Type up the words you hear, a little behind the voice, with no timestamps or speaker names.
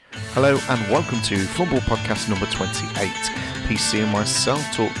Hello and welcome to Fumble Podcast number 28. PC and myself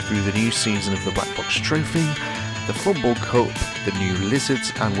talk through the new season of the Black Box Trophy, the Fumble Cup, the new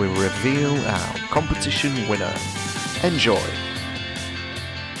Lizards, and we reveal our competition winner. Enjoy.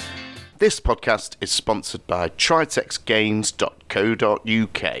 This podcast is sponsored by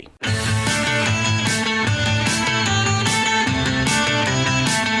tritexgames.co.uk.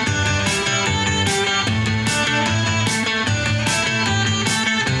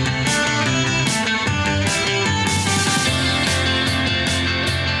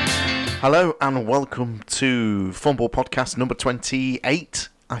 Hello and welcome to Fumble Podcast number 28,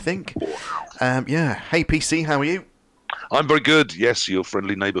 I think. Hey PC, how are you? I'm very good. Yes, your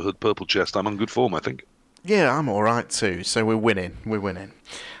friendly neighbourhood purple chest. I'm on good form, I think. Yeah, I'm alright too, so we're winning. We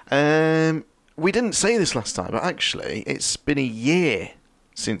didn't say this last time, but actually, it's been a year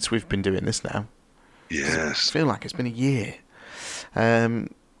since we've been doing this now. Yes. I feel like it's been a year.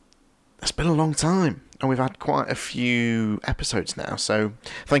 It's been a long time. And we've had quite a few episodes now, so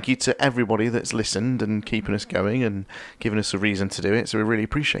thank you to everybody that's listened and keeping us going and giving us a reason to do it, so we really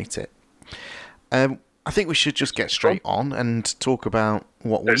appreciate it. I think we should just get straight on and talk about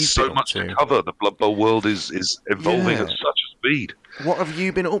what we've been up to. There's so much to cover. The Blood Bowl world is evolving at such a speed. What have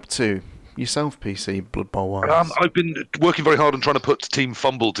you been up to yourself, PC, Blood Bowl wise? I've been working very hard on trying to put Team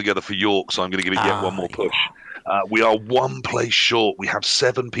Fumble together for York, so I'm going to give it yet one more push. We are one place short. We have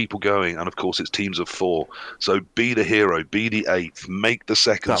 7 people going, and of course it's teams of 4. So be the hero, be the 8th, make the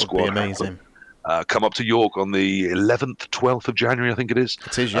second squad. That would be amazing. Come up to York on the 11th, 12th of January, I think it is.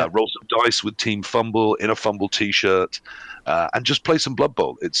 It is, yeah. Roll some dice with Team Fumble in a Fumble t-shirt, and just play some Blood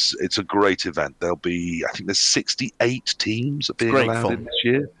Bowl. It's a great event. There'll be, I think there's 68 teams that being allowed in this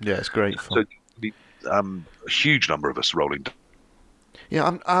year. Yeah, it's great fun. So a huge number of us rolling.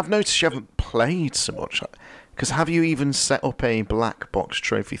 Yeah, I've noticed you haven't played so much. Because have you even set up a Black Box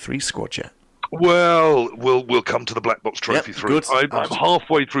Trophy 3 squad yet? Well, we'll come to the Black Box Trophy 3. Good. I'm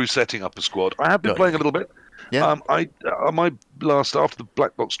halfway through setting up a squad. I have been playing a little bit. Yeah. After the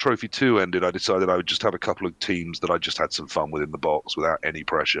Black Box Trophy 2 ended, I decided I would just have a couple of teams that I just had some fun with in the box without any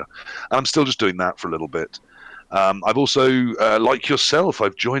pressure. And I'm still just doing that for a little bit. I've also, like yourself,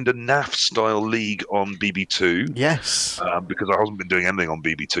 I've joined a NAF-style league on BB2. Yes. Because I haven't been doing anything on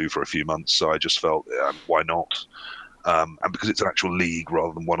BB2 for a few months, so I just felt, why not? And because it's an actual league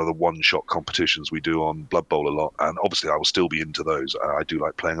rather than one of the one-shot competitions we do on Blood Bowl a lot, and obviously I will still be into those. I do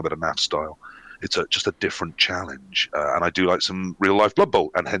like playing a bit of NAF style. It's just a different challenge, and I do like some real-life Blood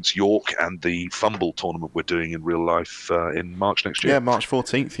Bowl, and hence York and the Fumble tournament we're doing in real life in March next year. Yeah, March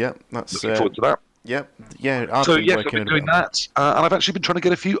 14th, yeah. Looking forward to that. Yep, yeah. I've been doing that, and I've actually been trying to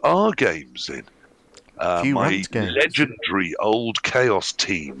get a few R games in. My legendary old Chaos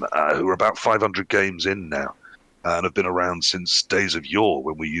team, who are about 500 games in now, and have been around since days of yore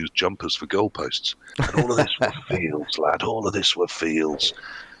when we used jumpers for goalposts. And all of this were fields, lad. All of this were fields.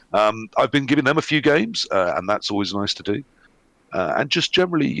 I've been giving them a few games, and that's always nice to do. And just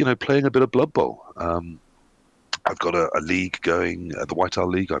generally, playing a bit of Blood Bowl. I've got a league going, the White Owl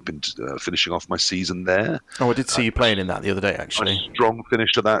League. I've been finishing off my season there. Oh, I did see you playing in that the other day, actually. A strong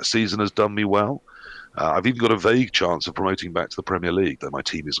finish to that season has done me well. I've even got a vague chance of promoting back to the Premier League, though my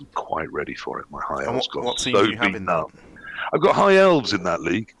team isn't quite ready for it. My High Elves got so beaten up. In that? I've got High Elves in that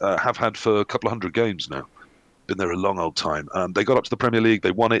league, have had for a couple of hundred games now. Been there a long old time. They got up to the Premier League, they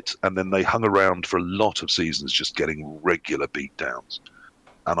won it, and then they hung around for a lot of seasons just getting regular beatdowns.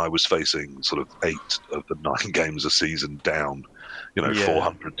 And I was facing sort of 8 of the 9 games a season down,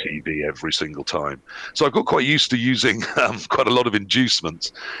 400 TV every single time. So I got quite used to using quite a lot of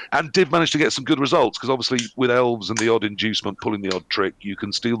inducements, and did manage to get some good results, because obviously with elves and the odd inducement, pulling the odd trick, you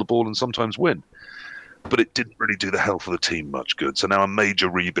can steal the ball and sometimes win. But it didn't really do the health of the team much good. So now a major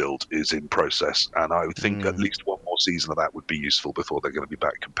rebuild is in process, and I would think at least one more season of that would be useful before they're going to be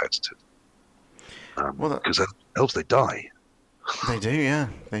back competitive. Because elves, they die. They do, yeah,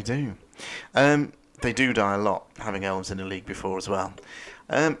 they do. They do die a lot, having elves in the league before as well.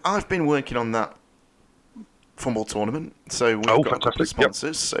 I've been working on that Fumble tournament, so we've got a couple of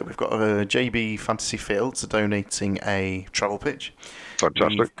sponsors. Yep. So we've got JB Fantasy Fields donating a travel pitch.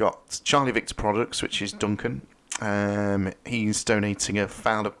 Fantastic. We've got Charlie Victor Products, which is Duncan. He's donating a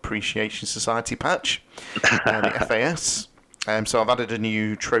Foul Appreciation Society patch, the FAS. So I've added a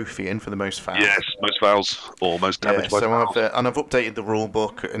new trophy in for the most fouls. Yes, most fouls or most damage by fouls. I've updated the rule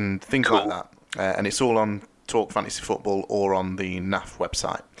book and things like that. And it's all on Talk Fantasy Football or on the NAF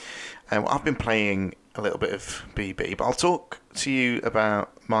website. I've been playing a little bit of BB, but I'll talk to you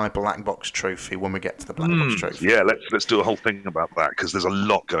about my Black Box Trophy when we get to the Black Box Trophy. Yeah, let's do a whole thing about that, because there's a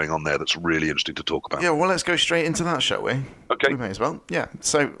lot going on there that's really interesting to talk about. Yeah, well, let's go straight into that, shall we? Okay. We may as well. Yeah.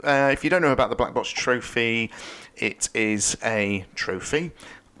 So, if you don't know about the Black Box Trophy, it is a trophy,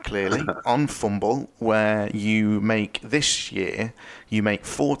 clearly, on Fumble, where this year, you make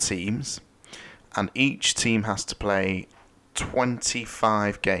 4 teams, and each team has to play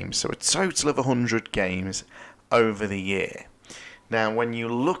 25 games, so a total of 100 games over the year. Now, when you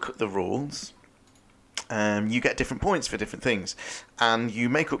look at the rules, you get different points for different things, and you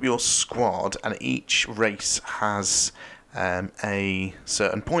make up your squad, and each race has a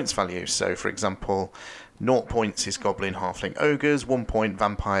certain points value. So, for example, 0 points is Goblin, Halfling, Ogres, 1 point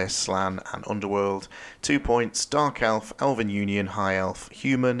Vampire, Slann, and Underworld, 2 points Dark Elf, Elven Union, High Elf,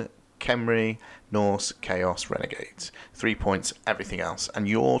 Human, Khemri, Norse, Chaos, Renegades. 3 points, everything else. And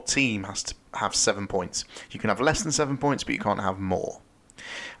your team has to have 7 points. You can have less than 7 points, but you can't have more.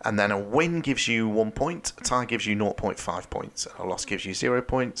 And then a win gives you 1 point, a tie gives you 0.5 points, and a loss gives you 0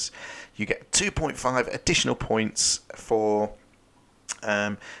 points. You get 2.5 additional points for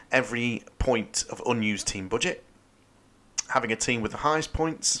every point of unused team budget. Having a team with the highest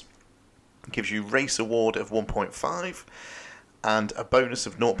points gives you race award of 1.5. And a bonus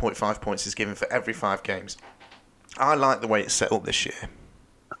of 0.5 points is given for every 5 games. I like the way it's set up this year.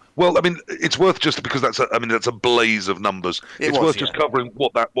 Well, I mean, it's worth just because that's a blaze of numbers. It's worth just covering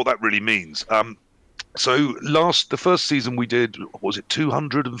what that really means. So the first season we did, was it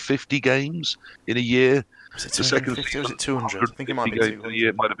 250 games in a year? Was it 250 or was it 200? I think it might be 200. A year,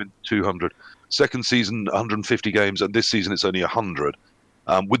 it might have been 200. Second season, 150 games, and this season it's only 100.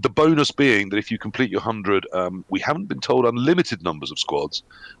 With the bonus being that if you complete your 100, we haven't been told unlimited numbers of squads,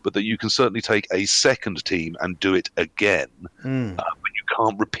 but that you can certainly take a second team and do it again, but you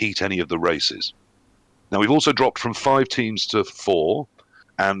can't repeat any of the races. Now, we've also dropped from 5 teams to 4,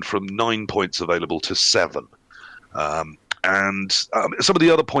 and from 9 points available to 7. And some of the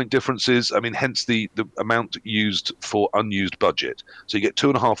other point differences, hence the amount used for unused budget. So you get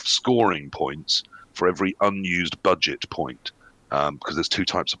 2.5 scoring points for every unused budget point. Because there's 2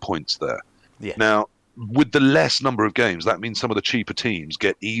 types of points there. Yeah. Now, with the less number of games, that means some of the cheaper teams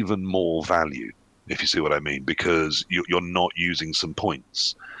get even more value, if you see what I mean, because you're not using some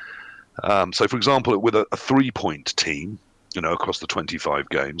points. So, for example, with a 3-point team, across the 25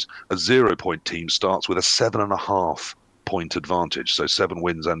 games, a 0-point team starts with a 7.5 point advantage. So 7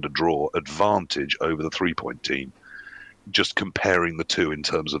 wins and a draw advantage over the 3-point team, just comparing the two in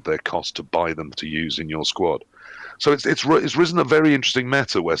terms of their cost to buy them to use in your squad. So it's risen a very interesting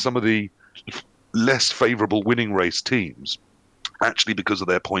meta where some of the less favourable winning race teams, actually because of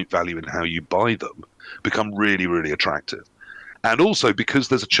their point value and how you buy them, become really, really attractive. And also because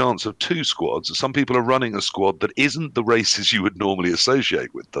there's a chance of 2 squads, some people are running a squad that isn't the races you would normally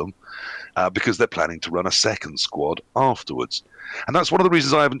associate with them, because they're planning to run a second squad afterwards. And that's one of the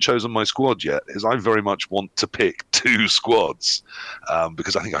reasons I haven't chosen my squad yet, is I very much want to pick 2 squads,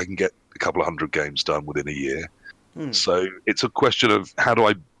 because I think I can get a couple of 100 games done within a year. So it's a question of how do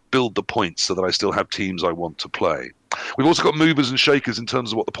I build the points so that I still have teams I want to play. We've also got movers and shakers in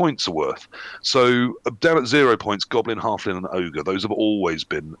terms of what the points are worth. So down at 0 points, Goblin, Halfling and Ogre, those have always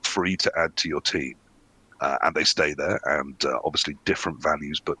been free to add to your team. And they stay there, and obviously different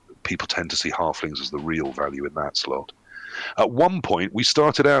values, but people tend to see Halflings as the real value in that slot. At one point, we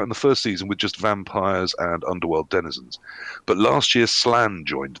started out in the first season with just vampires and underworld denizens. But last year, Slann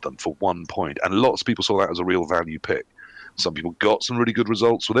joined them for 1 point, and lots of people saw that as a real value pick. Some people got some really good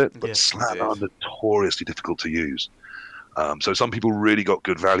results with it, but yes, Slann are notoriously difficult to use. So some people really got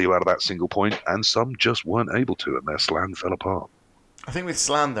good value out of that single point, and some just weren't able to, and their Slann fell apart. I think with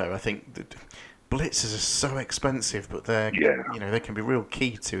Slann, though, the blitzers are so expensive, but they can be real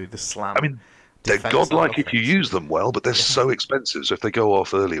key to the Slann. They're godlike if you use them well, but they're so expensive. So if they go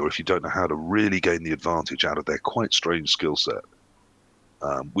off early, or if you don't know how to really gain the advantage out of their quite strange skill set,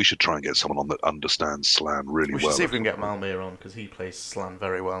 we should try and get someone on that understands Slann really well. We should see if we can get Malmir on, because he plays Slann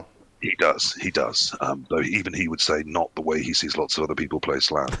very well. He does. Though even he would say not the way he sees lots of other people play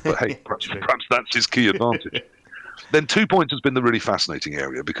Slann. But hey, perhaps that's his key advantage. Then 2 points has been the really fascinating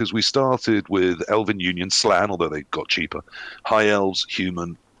area, because we started with Elven Union, Slann, although they got cheaper, High Elves,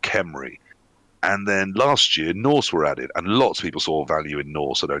 Human, Khemri. And then last year, Norse were added, and lots of people saw value in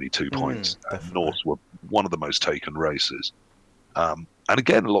Norse at only 2 points. And Norse were one of the most taken races. And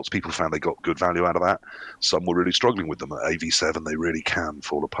again, lots of people found they got good value out of that. Some were really struggling with them. At AV7, they really can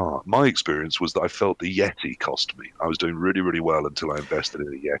fall apart. My experience was that I felt the Yeti cost me. I was doing really, really well until I invested in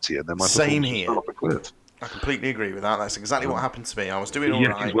a Yeti, and then my performance fell off a cliff. I completely agree with that. That's exactly what happened to me. I was doing all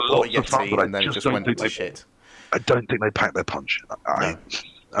right, bought a Yeti, and then it just went to shit. I don't think they pack their punch. No.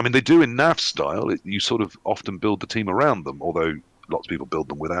 I mean, they do in NAF style. You sort of often build the team around them, although lots of people build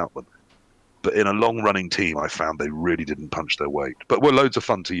them without them. But in a long-running team, I found they really didn't punch their weight. But were loads of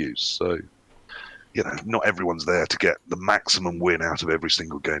fun to use. So, not everyone's there to get the maximum win out of every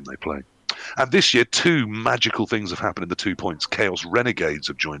single game they play. And this year, 2 magical things have happened in the 2 points. Chaos Renegades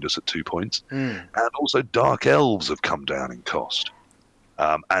have joined us at 2 points. And also Dark Elves have come down in cost.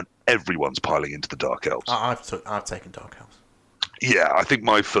 And everyone's piling into the Dark Elves. I've taken Dark Elves. Yeah, I think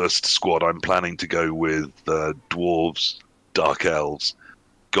my first squad, I'm planning to go with Dwarves, Dark Elves,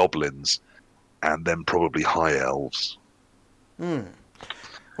 Goblins, and then probably High Elves.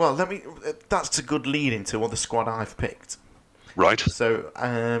 Well, that's a good lead into what the squad I've picked. Right. So,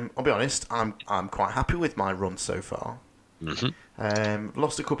 I'll be honest, I'm quite happy with my run so far.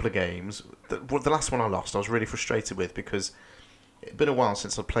 Lost a couple of games. The last one I lost, I was really frustrated with because it'd been a while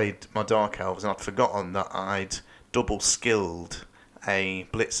since I played my Dark Elves, and I'd forgotten that I'd double skilled a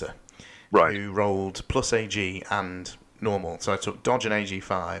Blitzer, who rolled plus AG and normal. So I took Dodge and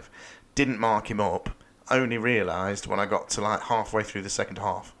AG5, didn't mark him up, only realised when I got to like halfway through the second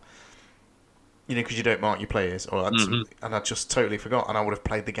half. Because you don't mark your players, and I just totally forgot, and I would have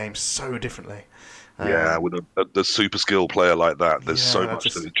played the game so differently. With a super skill player like that, there's so much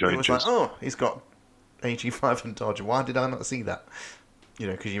that it changes. It was like, he's got AG5 and Dodge. Why did I not see that?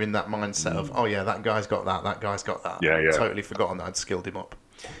 Because you're in that mindset of, that guy's got that guy's got that. Yeah. Totally forgotten that I'd skilled him up.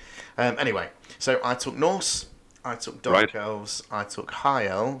 Anyway, so I took Norse, I took Dark Elves, I took High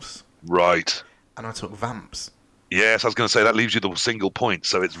Elves. Right. And I took Vamps. Yes, I was going to say, that leaves you the single point,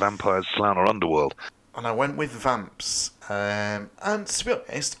 so it's Vampires, Slann, or Underworld. And I went with Vamps. And to be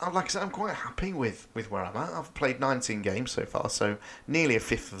honest, like I said, I'm quite happy with where I'm at. I've played 19 games so far, so nearly a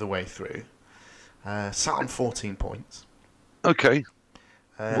fifth of the way through. Sat on 14 points. Okay.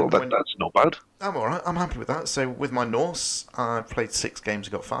 That's not bad. I'm alright, I'm happy with that. So with my Norse, I played 6 games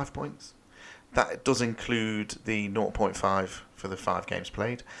and got 5 points. That does include the 0.5 for the 5 games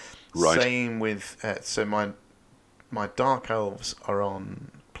played. Right. Same with... so my Dark Elves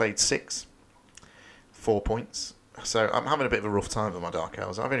played 6, 4 points. So I'm having a bit of a rough time with my Dark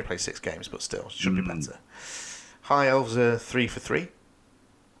Elves. I've only played 6 games, but still, should be better. High Elves are 3 for 3.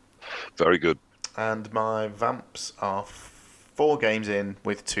 Very good. And my Vamps are 4 games in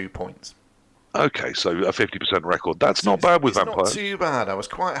with 2 points. Okay, so a 50% record. That's not bad with Vampires. It's not too bad. I was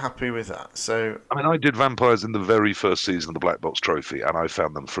quite happy with that. So I did Vampires in the very first season of the Black Box Trophy, and I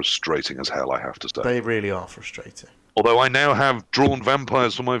found them frustrating as hell, I have to say. They really are frustrating. Although I now have drawn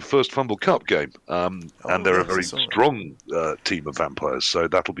Vampires for my first Fumble Cup game, and they're a very strong team of Vampires, so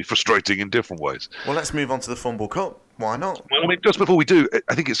that'll be frustrating in different ways. Well, let's move on to the Fumble Cup. Why not? Well, just before we do,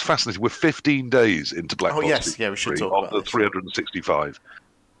 I think it's fascinating. We're 15 days into Black Box. Oh, yes, we should talk about the 365.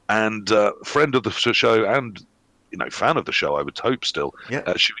 And friend of the show and fan of the show, I would hope still,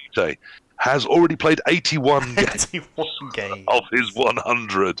 Shuite, has already played 81 games of his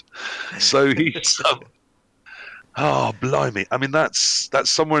 100. So he's... oh, blimey. That's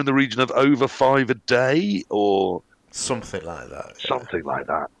somewhere in the region of over 5 a day, or... Something like that. Something like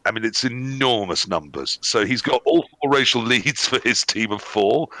that. It's enormous numbers. So he's got all 4 racial leads for his team of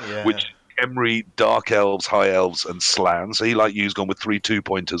 4, which... Emery, Dark Elves, High Elves, and Slann. So he, like you's gone with 3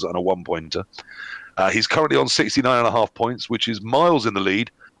 2-pointers and a 1-pointer. He's currently on 69.5 points, which is miles in the lead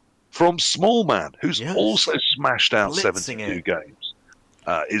from Small Man, who's also smashed out 72 games.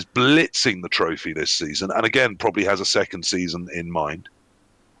 Is blitzing the trophy this season, and again probably has a second season in mind.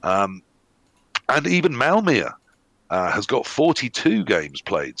 And even Malmir has got 42 games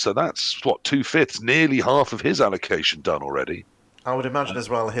played, so that's 2/5, nearly half of his allocation done already. I would imagine as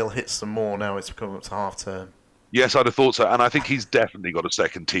well he'll hit some more now it's coming up to half term. Yes, I'd have thought so, and I think he's definitely got a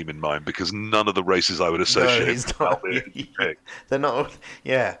second team in mind because none of the races I would associate. No, he's not. They're not.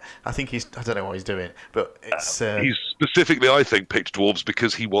 Yeah, I think he's. I don't know what he's doing, but it's. He's specifically, I think, picked dwarves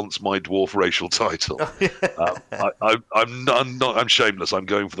because he wants my dwarf racial title. I'm shameless. I'm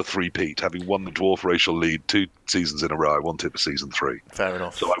going for the 3-peat, having won the dwarf racial lead 2 seasons in a row. I want it for season 3. Fair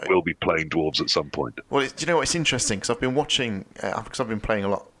enough. So I will be playing dwarves at some point. Well, do you know what? It's interesting because I've been watching. Because I've been playing a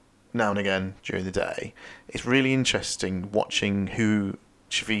lot now and again during the day. It's really interesting watching who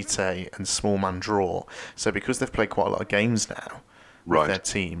Chivite and Small Man draw. So because they've played quite a lot of games now with their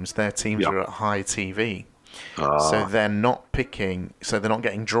teams are at high TV. So they're not picking, so they're not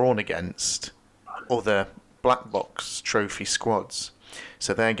getting drawn against other Black Box Trophy squads.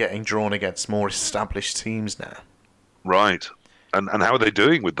 So they're getting drawn against more established teams now. Right. And how are they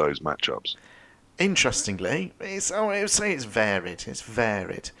doing with those matchups? Interestingly, I would say it's varied. It's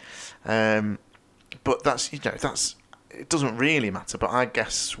varied. But that's it doesn't really matter. But I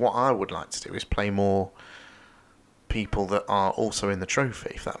guess what I would like to do is play more people that are also in the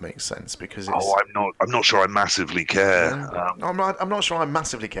trophy, if that makes sense. Because I'm not sure I massively care. I'm not sure I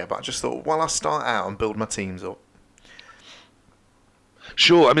massively care, but I just thought while I start out and build my teams up.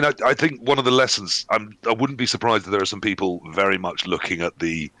 Sure. I mean, I think one of the lessons. I wouldn't be surprised if there are some people very much looking at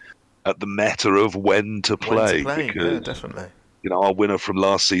the meta of when to play. Because, yeah, definitely. Our winner from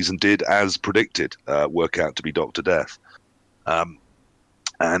last season did, as predicted, work out to be Dr. Death.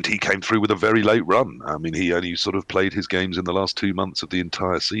 And he came through with a very late run. I mean, he only sort of played his games in the last 2 months of the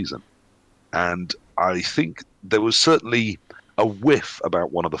entire season. And I think there was certainly a whiff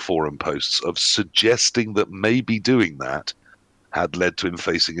about one of the forum posts of suggesting that maybe doing that had led to him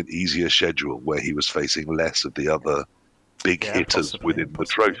facing an easier schedule where he was facing less of the other big hitters within the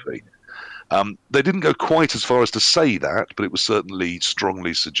trophy. They didn't go quite as far as to say that, but it was certainly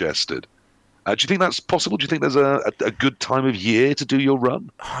strongly suggested. Do you think that's possible? Do you think there's a good time of year to do your run?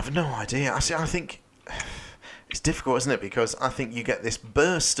 I have no idea. I think it's difficult, isn't it? Because I think you get this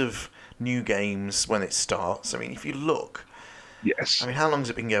burst of new games when it starts. I mean, if you look... Yes. I mean, how long has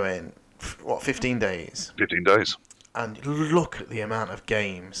it been going? 15 days? 15 days. And look at the amount of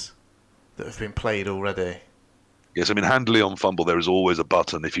games that have been played already. Yes, I mean, handily on Fumble, there is always a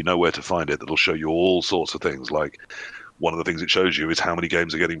button, if you know where to find it, that'll show you all sorts of things. Like, one of the things it shows you is how many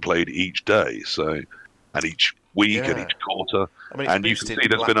games are getting played each day, and each week and each quarter. I mean, and you can see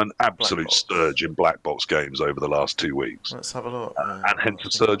there's been an absolute surge in black box games over the last 2 weeks. Let's have a look. And hence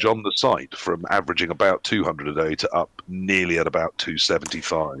a surge on the site from averaging about 200 a day to up nearly at about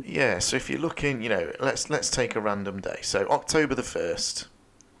 275. Yeah, so if you're looking, let's take a random day. So October the 1st.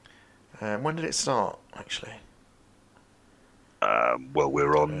 When did it start, actually? Well,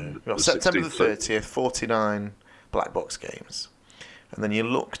 we're on September the 30th, 49 black box games. And then you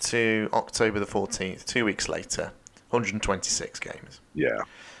look to October the 14th, 2 weeks later, 126 games. Yeah.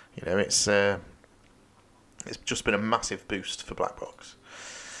 It's just been a massive boost for black box,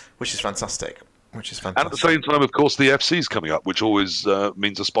 which is fantastic. And at the same time, of course, the FC's coming up, which always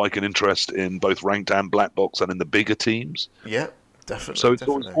means a spike in interest in both ranked and black box and in the bigger teams. Yeah, definitely.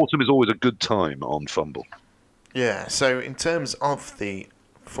 So autumn is always a good time on Fumble. Yeah, so in terms of the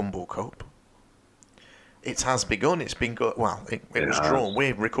Fumble Cup, it has begun. It's been good. Well, it was drawn.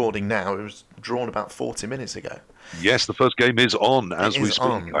 We're recording now. It was drawn about 40 minutes ago. Yes, the first game is on as we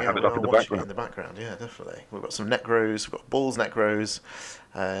speak. I have it up in the background. It in the background, yeah, definitely. We've got some Necros. We've got Bulls Necros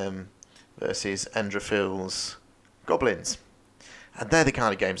versus Endraphils Goblins. And they're the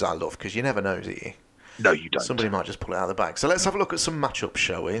kind of games I love because you never know, do you? No, you don't. Somebody might just pull it out of the bag. So let's have a look at some matchups,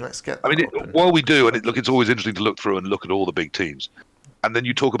 shall we? Let's get. While we do, it's always interesting to look through and look at all the big teams, and then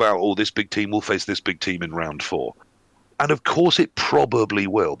you talk about, this big team will face this big team in round 4, and of course it probably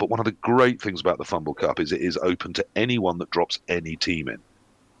will. But one of the great things about the Fumble Cup is it is open to anyone that drops any team in.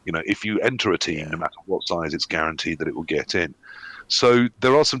 If you enter a team, no matter what size, it's guaranteed that it will get in. So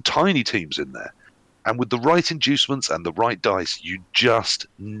there are some tiny teams in there. And with the right inducements and the right dice, you just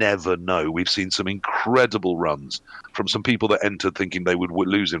never know. We've seen some incredible runs from some people that entered thinking they would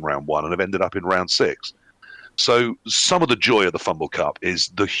lose in round 1 and have ended up in round 6. So some of the joy of the Fumble Cup is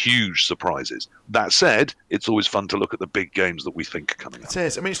the huge surprises. That said, it's always fun to look at the big games that we think are coming up. It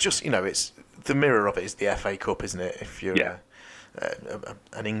is. I mean, it's just, it's the mirror of it is the FA Cup, isn't it? If you're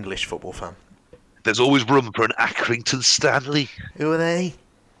an English football fan. There's always room for an Accrington Stanley. Who are they?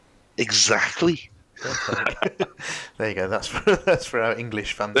 Exactly. There you go. That's for our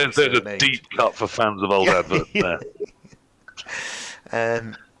English fans. There's a deep cut for fans of old adverts there.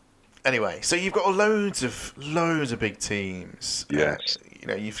 Anyway, so you've got loads of big teams. Yes.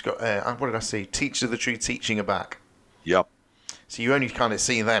 You've got what did I see? Teachers of the Tree teaching are back. Yep. So you only kind of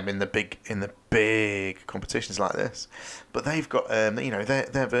see them in the big competitions like this, but they've got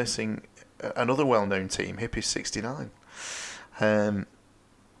they're versing another well-known team, Hippies 69.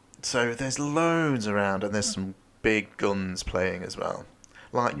 So there's loads around, and there's some big guns playing as well,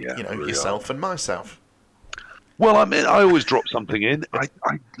 like yourself and myself. Well, I mean, I always drop something in.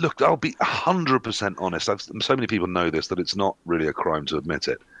 Look, I'll be 100% honest. So many people know this that it's not really a crime to admit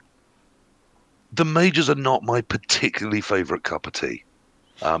it. The majors are not my particularly favourite cup of tea.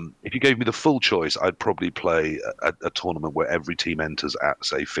 If you gave me the full choice, I'd probably play a tournament where every team enters at,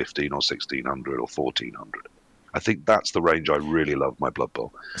 say, 15 or 1600 or 1400. I think that's the range I really love, my Blood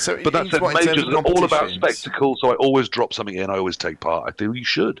Bowl. But that said, majors are all about spectacle, so I always drop something in. I always take part. I feel you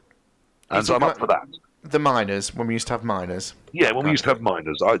should. And so I'm up for that. The minors, when we used to have minors. Yeah, when we used to have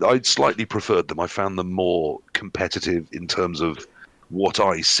minors, I slightly preferred them. I found them more competitive in terms of what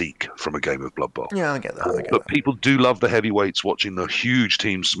I seek from a game of Blood Bowl. Yeah, I get that. But people do love the heavyweights watching the huge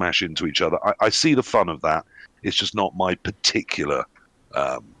teams smash into each other. I see the fun of that. It's just not my particular,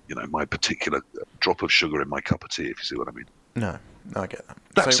 my particular drop of sugar in my cup of tea, if you see what I mean. No, I get that.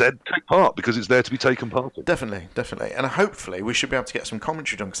 That said, take part, because it's there to be taken part of. Definitely. And hopefully we should be able to get some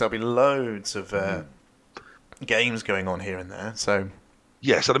commentary done, because there'll be loads of games going on here and there. So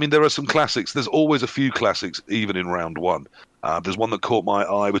yes, and I mean, there are some classics. There's always a few classics, even in round one. There's one that caught my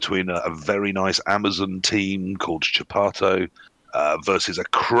eye between a very nice Amazon team called Chapato versus a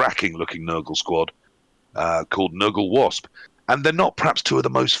cracking-looking Nurgle squad called Nurgle Wasp. And they're not perhaps two of the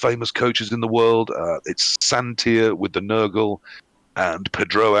most famous coaches in the world. It's Santir with the Nurgle and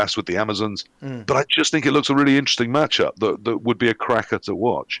Pedroas with the Amazons. But I just think it looks a really interesting matchup that would be a cracker to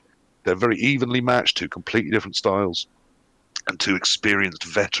watch. They're very evenly matched, two completely different styles, and two experienced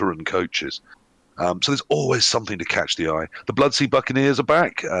veteran coaches. So there's always something to catch the eye. The Bloodsea Buccaneers are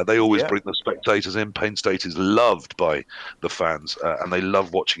back. They always bring the spectators in. Payne State is loved by the fans, and they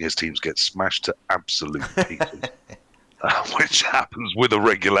love watching his teams get smashed to absolute pieces. Which happens with a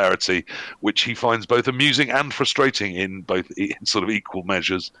regularity which he finds both amusing and frustrating in sort of equal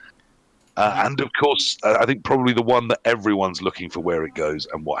measures. And of course, I think probably the one that everyone's looking for where it goes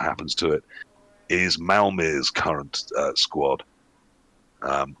and what happens to it is Malmir's current squad,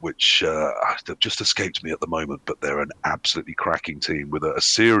 which just escaped me at the moment, but they're an absolutely cracking team with a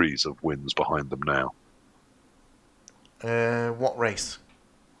series of wins behind them now. What race?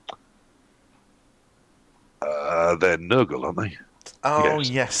 They're Nurgle, aren't they? Oh,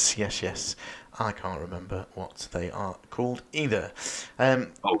 yes. I can't remember what they are called either.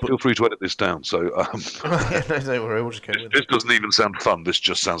 Feel free to edit this down. So, no, don't worry, we'll just go with this doesn't even sound fun. This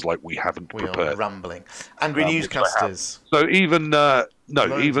just sounds like we haven't prepared. We are rambling. Angry newscasters. So even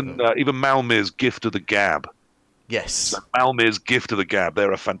Malmir's Gift of the Gab. Yes. So Malmir's Gift of the Gab.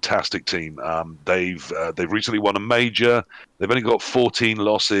 They're a fantastic team. They've recently won a major. They've only got 14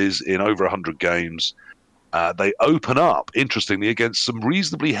 losses in over 100 games. They open up, interestingly, against some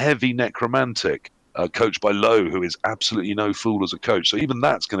reasonably heavy Necromantic, coached by Lowe, who is absolutely no fool as a coach. So even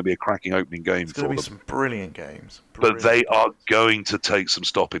that's going to be a cracking opening game for them. It's going to be some brilliant games. But they are going to take some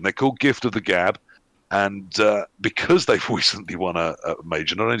stopping. They're called Gift of the Gab, and because they've recently won a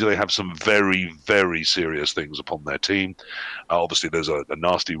major, not only do they have some very, very serious things upon their team, obviously there's a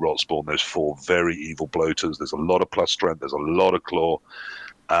nasty rot spawn, there's 4 very evil bloaters, there's a lot of plus strength, there's a lot of claw,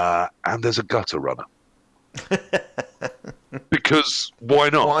 and there's a gutter runner. Because why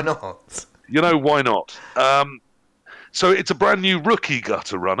not? Why not? Why not? So it's a brand new rookie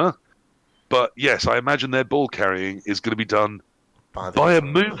gutter runner, but yes, I imagine their ball carrying is going to be done by a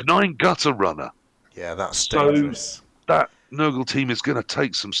Move 9 gutter runner. Yeah, that's dangerous. So that Nurgle team is going to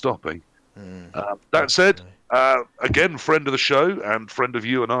take some stopping. That said, again, friend of the show and friend of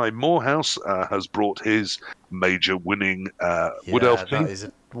you and I, Morehouse has brought his major winning Wood Elf team. That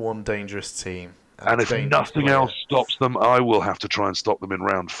is one dangerous team. And if nothing else stops them, I will have to try and stop them in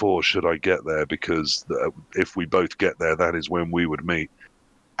round 4 should I get there, because if we both get there, that is when we would meet.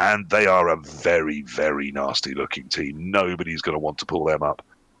 And they are a very, very nasty looking team. Nobody's going to want to pull them up.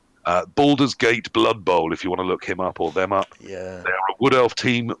 Baldur's Gate Blood Bowl, if you want to look him up or them up. Yeah. They are a Wood Elf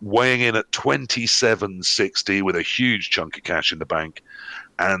team weighing in at 2760 with a huge chunk of cash in the bank.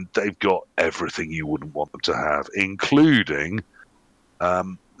 And they've got everything you wouldn't want them to have, including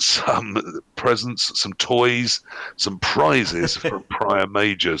some presents, some toys, some prizes from prior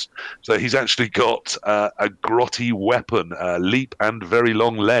majors. So he's actually got a grotty weapon, leap and very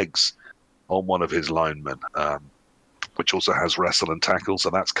long legs on one of his linemen, which also has wrestle and tackle,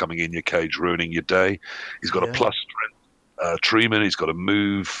 so that's coming in your cage, ruining your day. He's got a plus strength treeman, he's got a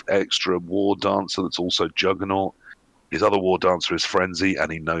move extra war dancer that's also juggernaut. His other war dancer is frenzy,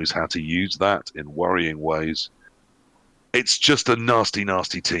 and he knows how to use that in worrying ways. It's just a nasty,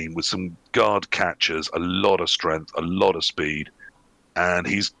 nasty team with some guard catchers, a lot of strength, a lot of speed, and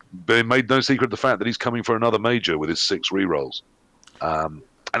he's made no secret of the fact that he's coming for another major with his 6 rerolls.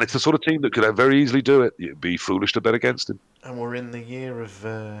 And it's the sort of team that could very easily do it. It'd be foolish to bet against him. And we're in the year of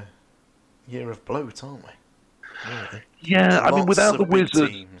bloat, aren't we? Really? Yeah, I mean, without the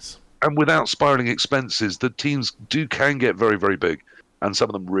Wizards and without spiraling expenses, the teams can get very, very big, and some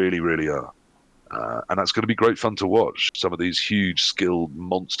of them really, really are. And that's going to be great fun to watch. Some of these huge, skilled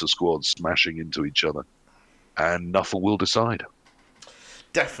monster squads smashing into each other. And Nuffle will decide.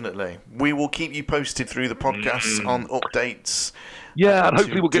 Definitely. We will keep you posted through the podcasts on updates. Yeah, and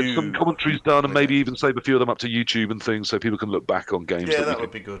hopefully we'll get some commentaries done and maybe even save a few of them up to YouTube and things so people can look back on games that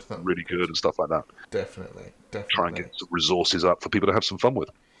would be good. Really good and stuff like that. Definitely. Try and get some resources up for people to have some fun with.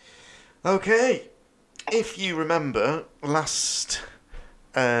 Okay. If you remember, last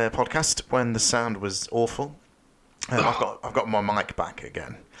podcast when the sound was awful. I've got my mic back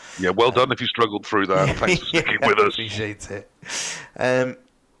again. Yeah, well done if you struggled through that. Thanks for sticking with us. Appreciate it.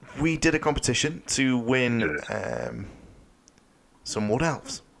 We did a competition to win some Wood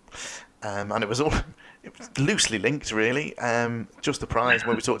Elves. And it was loosely linked, really. Just the prize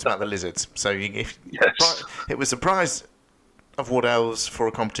when we talked about the lizards. So it was a prize of Wood Elves for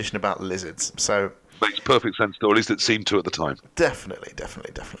a competition about lizards. So makes perfect sense, or at least it seemed to at the time. Definitely.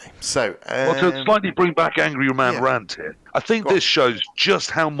 So, to slightly bring back Angry Man Rant here, I think this shows just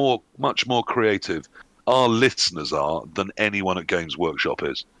how much more creative our listeners are than anyone at Games Workshop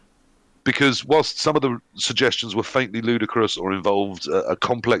is. Because whilst some of the suggestions were faintly ludicrous or involved a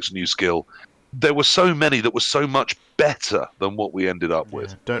complex new skill, there were so many that were so much better than what we ended up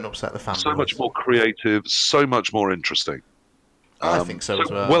with. Don't upset the fanboys. So much more creative, so much more interesting. I think so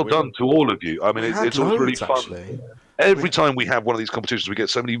as well. Well done to all of you. I mean, it's always really fun. Actually. Every time we have one of these competitions, we get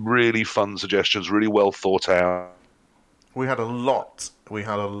so many really fun suggestions, really well thought out. We had a lot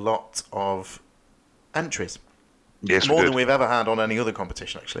of entries. Yes, more than we've ever had on any other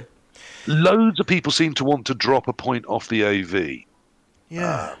competition, actually. Loads of people seem to want to drop a point off the AV.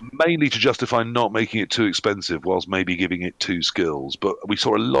 Yeah. Mainly to justify not making it too expensive, whilst maybe giving it 2 skills. But we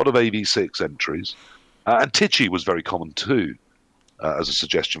saw a lot of AV6 entries, and Tichy was very common too. As a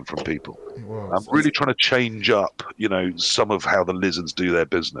suggestion from people. I'm really trying to change up, some of how the lizards do their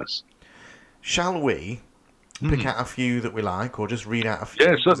business. Shall we pick out a few that we like, or just read out a few?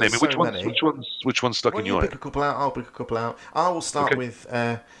 Yeah, certainly. I mean, which one's stuck in your head? Pick a couple out. I'll pick a couple out. I will start with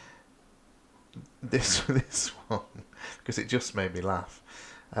this one because it just made me laugh.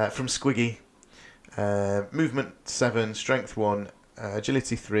 From Squiggy, movement 7, strength 1,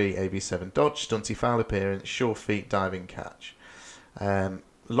 agility 3, AB 7, dodge, stunty, foul appearance, sure feet, diving catch.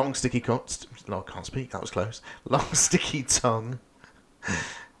 Long sticky can't speak. That was close. Long sticky tongue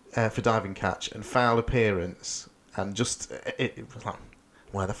for diving catch and foul appearance, and just it was like,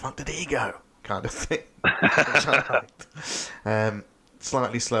 where the fuck did he go? Kind of thing. Which I liked.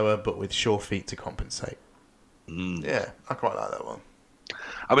 Slightly slower, but with sure feet to compensate. Yeah, I quite like that one.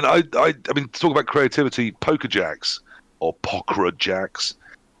 I mean, talk about creativity. Poker Jacks or Pokra Jacks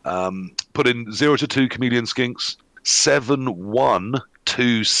put in 0 to 2 chameleon skinks.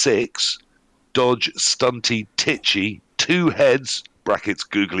 7-1-2-6, dodge, stunty, titchy, 2 heads (brackets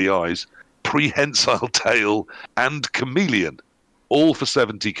googly eyes), prehensile tail, and chameleon, all for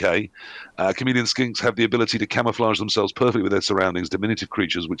 70k. Chameleon skinks have the ability to camouflage themselves perfectly with their surroundings, diminutive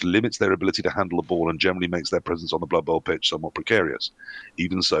creatures, which limits their ability to handle a ball and generally makes their presence on the Blood Bowl pitch somewhat precarious.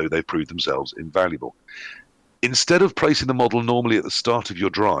 Even so, they've proved themselves invaluable. Instead of placing the model normally at the start of your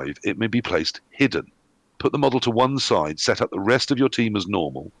drive, it may be placed hidden. Put the model to one side, set up the rest of your team as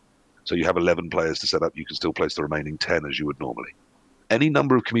normal. So you have 11 players to set up, you can still place the remaining 10 as you would normally. Any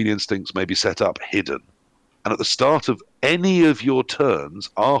number of chameleon skinks may be set up hidden. And at the start of any of your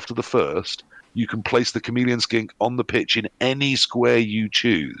turns after the first, you can place the chameleon skink on the pitch in any square you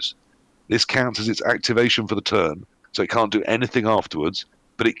choose. This counts as its activation for the turn, so it can't do anything afterwards,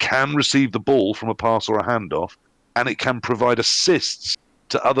 but it can receive the ball from a pass or a handoff, and it can provide assists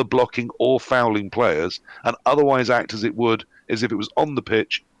to other blocking or fouling players, and otherwise act as it would as if it was on the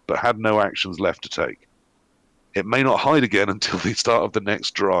pitch but had no actions left to take. It may not hide again until the start of the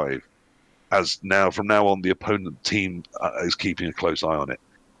next drive, as from now on the opponent team is keeping a close eye on it.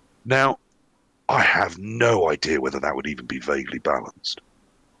 Now, I have no idea whether that would even be vaguely balanced.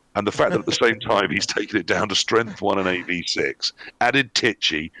 And the fact that at the same time he's taken it down to strength 1 and AV6, added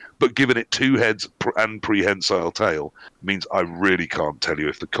Titchy, but given it 2 heads and prehensile tail, means I really can't tell you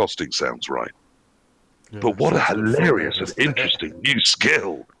if the costing sounds right. Yeah, but what a hilarious and interesting new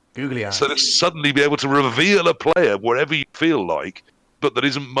skill. Googly eyes. So to suddenly be able to reveal a player wherever you feel like, but that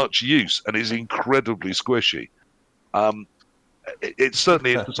isn't much use and is incredibly squishy. It's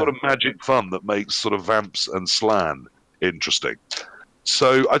certainly the sort of magic fun that makes sort of Vamps and Slan interesting.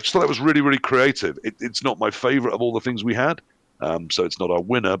 So I just thought that was really, really creative. It's not my favourite of all the things we had, so it's not our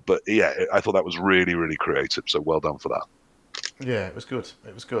winner. But yeah, I thought that was really, really creative. So well done for that. Yeah, it was good.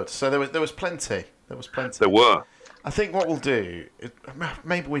 It was good. So there was plenty. There were. I think what we'll do,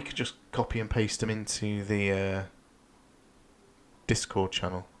 maybe we could just copy and paste them into the Discord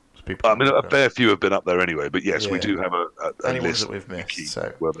channel. I mean, a fair few have been up there anyway, but yes, we do have a list that we've missed,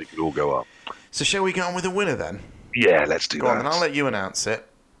 where they could all go up. So shall we get on with the winner then? Yeah, let's do that. Go on, and I'll let you announce it.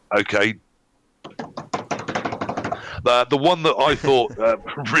 Okay. The one that I thought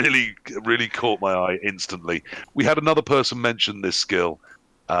really, really caught my eye instantly. We had another person mention this skill,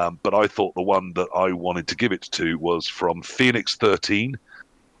 but I thought the one that I wanted to give it to was from Phoenix 13,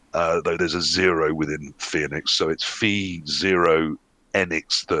 though there's a 0 within Phoenix, so it's Phi 0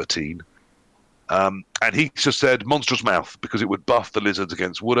 NX13. And he just said Monstrous Mouth because it would buff the lizards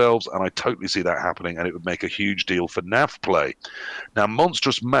against Wood Elves, and I totally see that happening, and it would make a huge deal for NAF play. Now,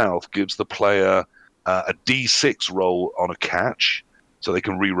 Monstrous Mouth gives the player a D6 roll on a catch, so they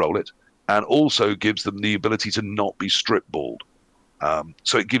can re-roll it, and also gives them the ability to not be strip-balled.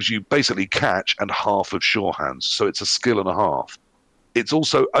 So it gives you basically catch and half of sure hands, so it's a skill and a half. It's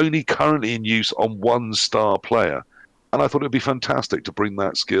also only currently in use on 1-star player, and I thought it would be fantastic to bring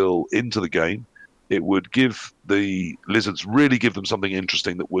that skill into the game. It would give the lizards, really give them something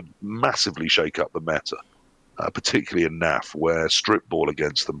interesting that would massively shake up the meta, particularly in NAF, where strip ball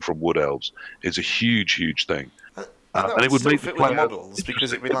against them from Wood Elves is a huge, huge thing. And it would make fit with the models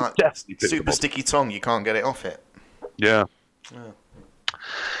because it'd be like super sticky tongue. You can't get it off it. Yeah.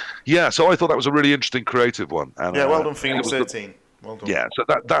 Yeah. So I thought that was a really interesting, creative one. And, well done, Phoenix 13. Well done. Yeah, so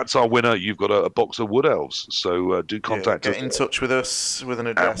that's our winner. You've got a box of Wood Elves, so do contact us. Get in touch with us with an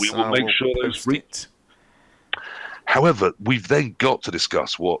address. And we will make sure those read. However, we've then got to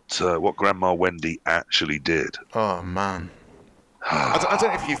discuss what Grandma Wendy actually did. Oh man, I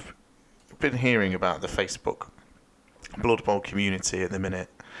don't know if you've been hearing about the Facebook Blood Bowl community at the minute.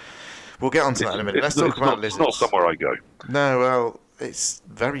 We'll get onto that in a minute. Let's talk about lizards. It's not somewhere I go. No, well, it's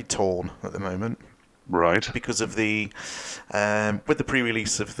very torn at the moment. Right. Because of with the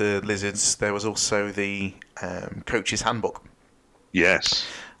pre-release of the lizards, there was also the coach's handbook. Yes.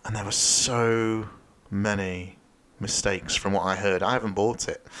 And there were so many mistakes from what I heard. I haven't bought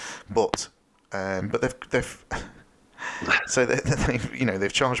it, but they've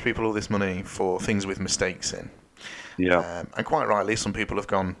they've charged people all this money for things with mistakes in. Yeah. And quite rightly, some people have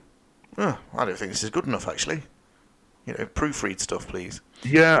gone, I don't think this is good enough, actually. Proofread stuff, please.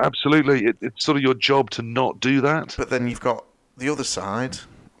 Yeah, absolutely. It's sort of your job to not do that. But then you've got the other side,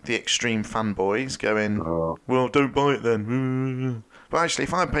 the extreme fanboys going, well, don't buy it then. But actually,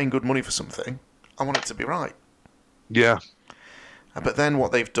 if I'm paying good money for something, I want it to be right. Yeah. But then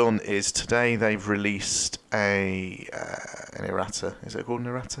what they've done is today they've released an errata. Is it called an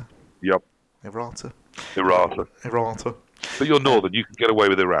errata? Yep. Errata. But you're northern, you can get away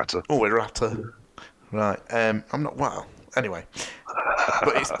with errata. Oh, errata. Right. I'm not. Well, anyway.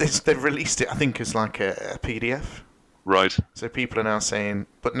 But they've released it, I think, as like a PDF. Right. So people are now saying,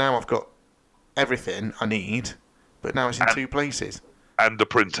 but now I've got everything I need, but now it's in two places. And a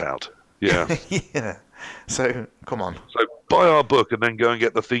printout. Yeah. Yeah. So, come on. So buy our book and then go and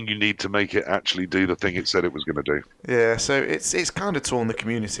get the thing you need to make it actually do the thing it said it was going to do. Yeah, so it's kind of torn the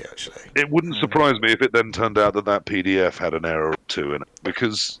community, actually. It wouldn't surprise me if it then turned out that PDF had an error or two in it,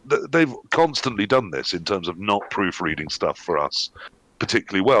 because they've constantly done this in terms of not proofreading stuff for us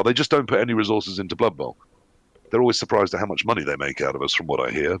particularly well. They just don't put any resources into Blood Bowl. They're always surprised at how much money they make out of us, from what I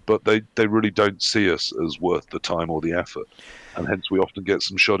hear, but they really don't see us as worth the time or the effort, and hence we often get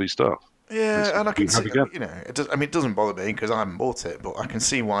some shoddy stuff. Yeah, and I can see, it doesn't bother me because I haven't bought it, but I can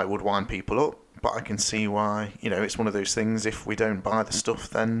see why it would wind people up. But I can see why, it's one of those things. If we don't buy the stuff,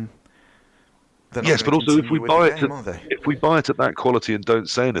 then yes, but also if we buy it at that quality and don't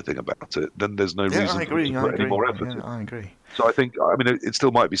say anything about it, then there's no reason to put any more effort. Yeah, I agree. So I think, it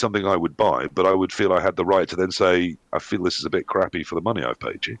still might be something I would buy, but I would feel I had the right to then say, I feel this is a bit crappy for the money I've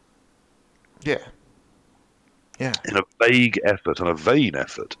paid you. Yeah. Yeah. In a vague effort and a vain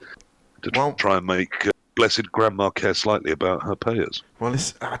effort to try and make blessed Grandma care slightly about her payers. Well,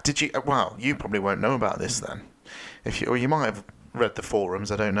 did you? Well, you probably won't know about this then. Or you might have read the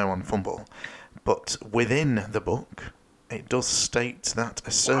forums. I don't know on Fumble, but within the book, it does state that a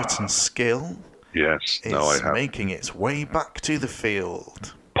certain skill is making its way back to the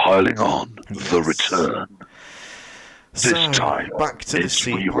field. Piling on the return. This time, back to the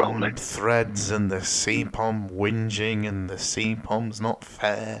CPOM threads and the CPOM whinging and the CPOM's not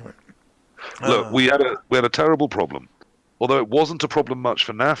fair. Look, we had a terrible problem. Although it wasn't a problem much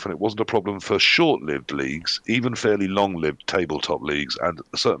for NAF, and it wasn't a problem for short-lived leagues, even fairly long-lived tabletop leagues, and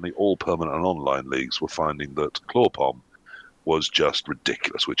certainly all permanent and online leagues were finding that Clawpom was just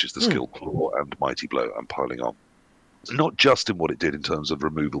ridiculous, which is the skill Claw and Mighty Blow and piling on. Not just in what it did in terms of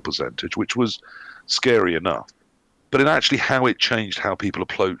removal percentage, which was scary enough, but in actually how it changed how people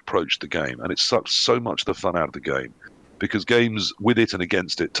approached the game, and it sucked so much of the fun out of the game. Because games with it and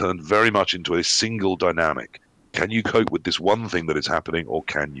against it turned very much into a single dynamic. Can you cope with this one thing that is happening, or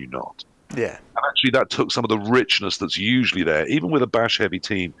can you not? Yeah. And actually, that took some of the richness that's usually there, even with a bash-heavy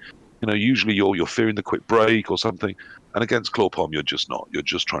team. Usually you're fearing the quick break or something, and against Clawpom, you're just not. You're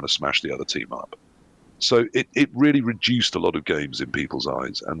just trying to smash the other team up. So it really reduced a lot of games in people's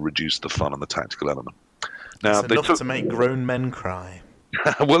eyes and reduced the fun and the tactical element. Now, it's enough to make grown men cry.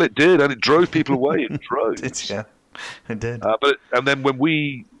 Well, it did, and it drove people away in droves. Yeah. It did. And then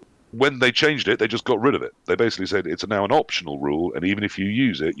when they changed it, they just got rid of it. They basically said it's now an optional rule, and even if you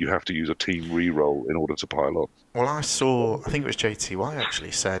use it, you have to use a team re-roll in order to pile on. Well, I think it was JTY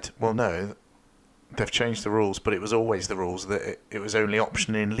actually said, well, no, they've changed the rules, but it was always the rules that it was only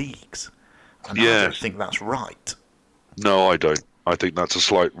option in leagues. And I don't think that's right. No, I don't. I think that's a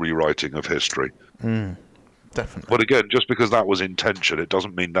slight rewriting of history. Definitely. But again, just because that was intention, it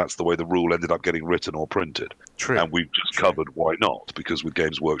doesn't mean that's the way the rule ended up getting written or printed. True. And we've just covered why not, because with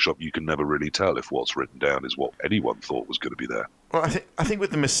Games Workshop, you can never really tell if what's written down is what anyone thought was going to be there. Well, I think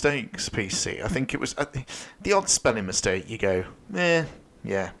with the mistakes, PC, I think it was the odd spelling mistake. You go, yeah,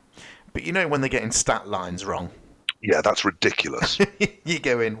 but you know when they're getting stat lines wrong. Yeah, that's ridiculous. You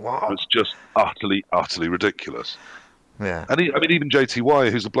go in, what? It's just utterly, utterly ridiculous. Yeah. And even JTY,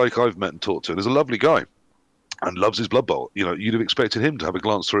 who's a bloke I've met and talked to, is a lovely guy and loves his Blood Bowl. You know, you'd have expected him to have a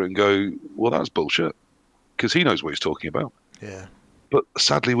glance through it and go, well, that's bullshit, because he knows what he's talking about. Yeah. But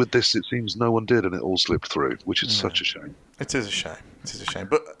sadly with this, it seems no one did, and it all slipped through, which is such a shame. It is a shame. It is a shame.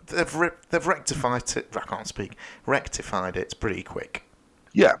 But they've rectified it. I can't speak. Rectified it pretty quick.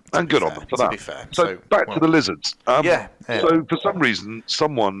 Yeah, and good on them for that. To be fair. So back to the Lizards. Yeah. So for some reason,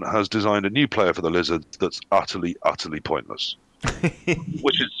 someone has designed a new player for the Lizards that's utterly, utterly pointless,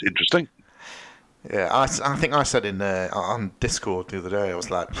 which is interesting. Yeah, I think I said on Discord the other day, I was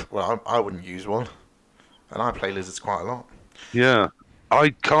like, well, I wouldn't use one. And I play Lizards quite a lot. Yeah.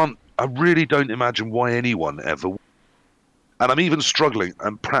 I really don't imagine why anyone ever. And I'm even struggling,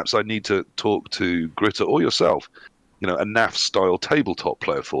 and perhaps I need to talk to Gritter or yourself, a NAF-style tabletop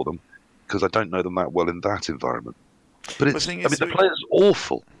player for them, because I don't know them that well in that environment. But the player's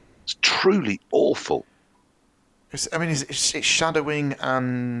awful. It's truly awful. It's shadowing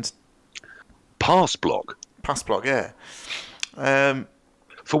and... Pass block. Pass block, yeah.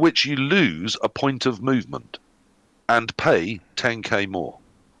 For which you lose a point of movement and pay 10k more.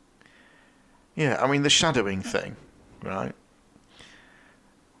 Yeah, I mean, the shadowing thing, right,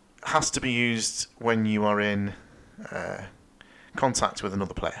 has to be used when you are in contact with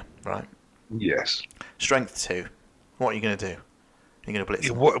another player, right? Yes. Strength 2. What are you going to do? You're going to blitz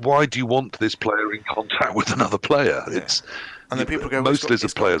them. Why do you want this player in contact with another player? Yeah. And then people go, most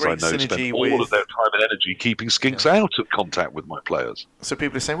Lizard players I know spend all of their time and energy keeping skinks out of contact with my players. So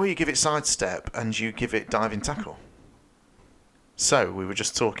people are saying, well, you give it sidestep and you give it diving tackle. So we were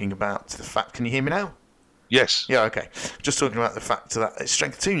just talking about the fact... Can you hear me now? Yes. Yeah, okay. Just talking about the fact that it's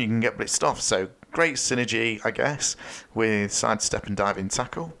strength 2 you can get blitzed off. So great synergy, I guess, with sidestep and diving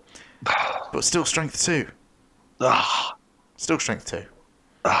tackle. But still strength 2. Still strength 2.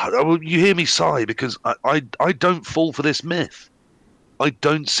 Well, you hear me sigh because I don't fall for this myth. I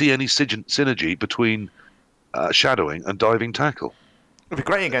don't see any synergy between shadowing and diving tackle. It'd be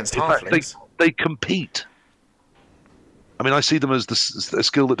great against halflings. They compete. I mean, I see them as a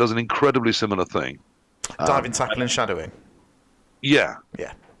skill that does an incredibly similar thing. Diving tackle and shadowing. Yeah.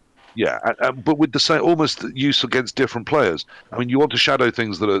 Yeah. Yeah, but with the same almost use against different players. I mean, you want to shadow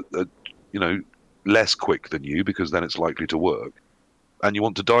things that are less quick than you because then it's likely to work. And you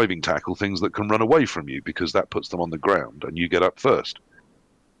want to diving tackle things that can run away from you because that puts them on the ground and you get up first.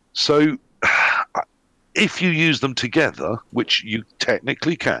 So if you use them together, which you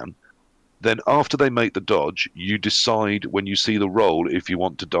technically can, then after they make the dodge, you decide when you see the roll if you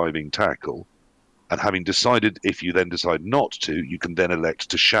want to diving tackle. And having decided, if you then decide not to, you can then elect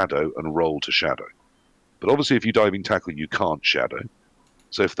to shadow and roll to shadow. But obviously if you diving tackle, you can't shadow.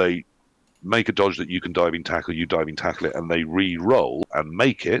 So if they make a dodge that you can diving tackle it, and they re-roll and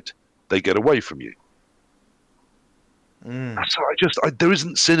make it, they get away from you. So there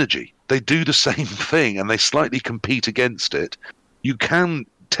isn't synergy. They do the same thing, and they slightly compete against it. You can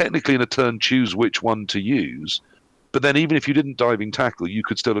technically in a turn choose which one to use, but then even if you didn't diving tackle, you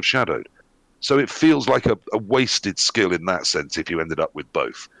could still have shadowed. So it feels like a wasted skill in that sense if you ended up with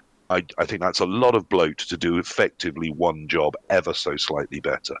both. I think that's a lot of bloat to do effectively one job ever so slightly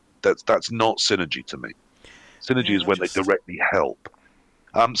better. That's not synergy to me. Synergy is when they directly help.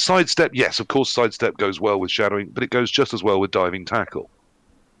 Sidestep, yes, of course sidestep goes well with shadowing, but it goes just as well with diving tackle.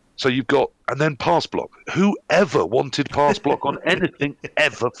 So you've got, and then pass block. Who ever wanted pass block on anything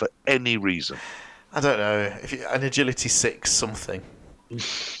ever for any reason? I don't know. An agility 6 something.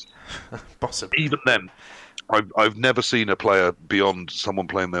 Possibly. Even then, I've never seen a player beyond someone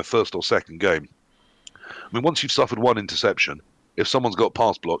playing their first or second game. I mean, once you've suffered one interception, if someone's got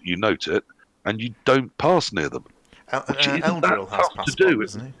pass block, you note it, and you don't pass near them. Which isn't that tough to do.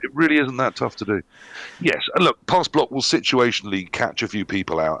 It really isn't that tough to do. Yes, and look, pass block will situationally catch a few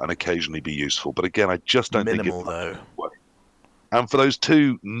people out and occasionally be useful, but again, I just don't think it's way. And for those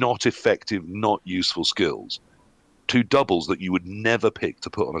two not effective, not useful skills, two doubles that you would never pick to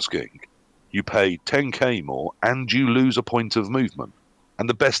put on a skink. You pay 10k more and you lose a point of movement. And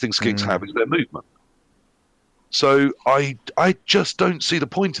the best thing skinks have is their movement. So I just don't see the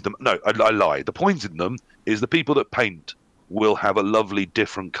point in them. No, I lie. The point in them is the people that paint will have a lovely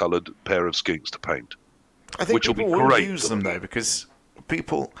different coloured pair of skinks to paint. I think people will use them though, because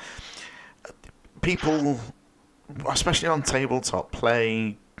people, especially on tabletop,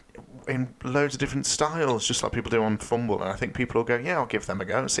 play in loads of different styles, just like people do on Fumble. And I think people will go, yeah, I'll give them a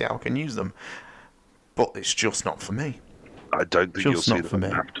go and see how I can use them. But it's just not for me. I don't think you'll see them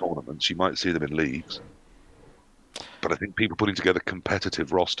in tournaments. You might see them in leagues. But I think people putting together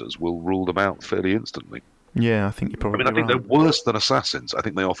competitive rosters will rule them out fairly instantly. Yeah, I think you're probably I think they're worse than Assassins. I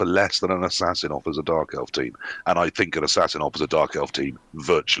think they offer less than an Assassin offers a Dark Elf team. And I think an Assassin offers a Dark Elf team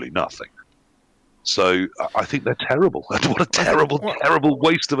virtually nothing. So I think they're terrible. What a terrible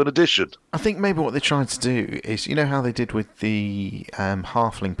waste of an edition. I think maybe what they're trying to do is, you know how they did with the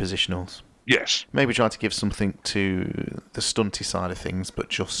Halfling positionals? Yes. Maybe try to give something to the stunty side of things, but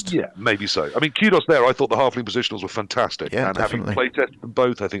just... Yeah, maybe so. I mean, kudos there. I thought the Halfling positionals were fantastic. Yeah, and definitely. Having playtested them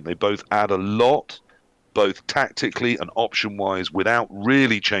both, I think they both add a lot, both tactically and option-wise, without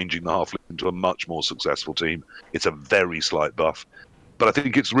really changing the Halfling into a much more successful team. It's a very slight buff. But I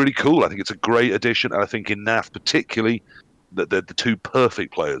think it's really cool. I think it's a great addition. And I think in NAF particularly, that they're the two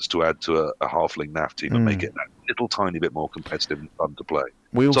perfect players to add to a Halfling NAF team and make it that little tiny bit more competitive and fun to play.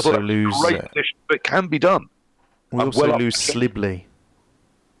 We also lose... Great addition, but it can be done. We also lose Slibley.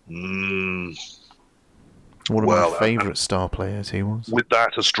 One of my favourite star players he was. With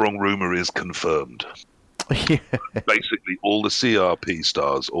that, a strong rumour is confirmed. Yeah. Basically, all the CRP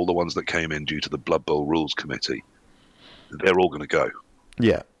stars, all the ones that came in due to the Blood Bowl Rules Committee, they're all going to go.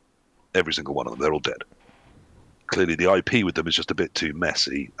 Yeah. Every single one of them. They're all dead. Clearly, the IP with them is just a bit too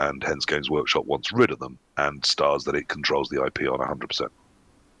messy, and hence Games Workshop wants rid of them and stars that it controls the IP on 100%.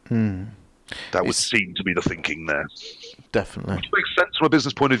 That would seem to be the thinking there. Definitely. Which makes sense from a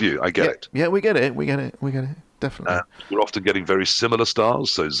business point of view. I get it. Yeah, we get it. Definitely. We're often getting very similar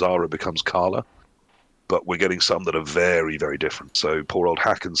stars, so Zara becomes Karla, but we're getting some that are very, very different. So poor old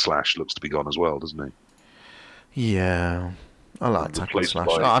Hack and Slash looks to be gone as well, doesn't he? Yeah. I like Hack and Slash.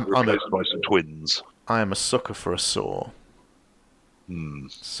 Replaced by some twins. I am a sucker for a saw.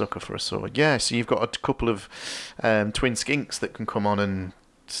 Sucker for a saw. Yeah, so you've got a couple of twin skinks that can come on and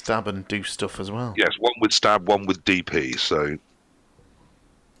stab and do stuff as well. Yes, one with stab, one with DP. So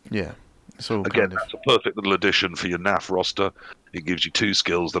yeah, it's all again, that's a perfect little addition for your NAF roster. It gives you two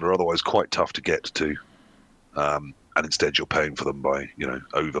skills that are otherwise quite tough to get to, and instead you're paying for them by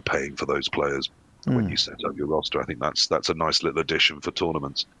overpaying for those players when you set up your roster. I think that's a nice little addition for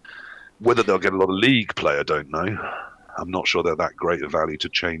tournaments. Whether they'll get a lot of league play, I don't know. I'm not sure they're that great a value to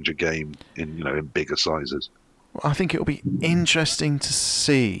change a game in bigger sizes. Well, I think it'll be interesting to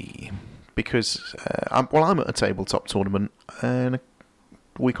see because I'm at a tabletop tournament in a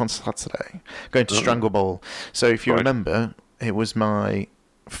week on Saturday, going to Strangle Bowl. So if you remember, it was my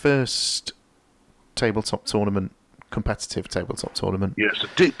first competitive tabletop tournament. Yes, so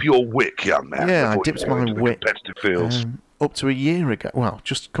dip your wick, young man. Yeah, I dipped my wick. Competitive fields. Up to a year ago. Well,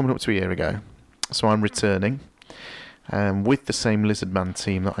 just coming up to a year ago. So I'm returning with the same Lizardman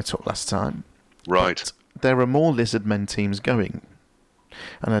team that I took last time. Right. But there are more Lizardmen teams going.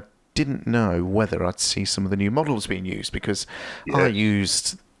 And I didn't know whether I'd see some of the new models being used because I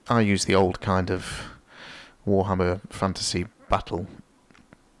used the old kind of Warhammer Fantasy Battle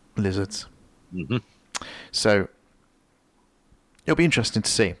lizards. So it'll be interesting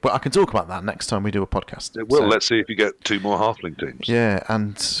to see. But I can talk about that next time we do a podcast. Well, let's see if you get two more Halfling teams. Yeah,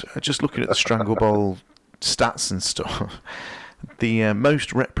 and just looking at the Strangle Bowl stats and stuff, the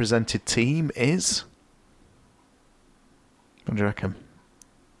most represented team is... What do you reckon?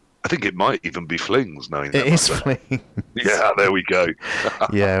 I think it might even be Flings, knowing that. It is Flings. Yeah, there we go.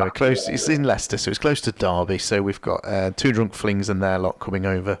 Yeah, we're close. It's in Leicester, so it's close to Derby. So we've got two drunk Flings and their lot coming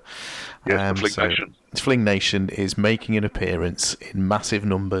over. Yes, Fling Nation. Fling Nation is making an appearance in massive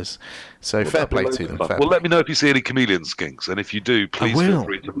numbers. So fair play to them. Let me know if you see any chameleon skinks, and if you do, please feel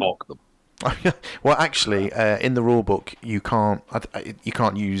free to mock them. Well, actually, in the rule book, you can't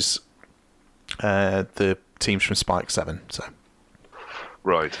use the teams from Spike 7. So.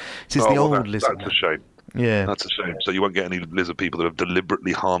 Right. This is the old lizard. That's a shame. Yeah. That's a shame. So you won't get any lizard people that have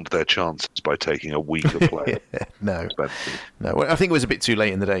deliberately harmed their chances by taking a week of play. No. Well, I think it was a bit too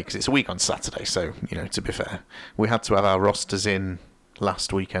late in the day because it's a week on Saturday. So, to be fair, we had to have our rosters in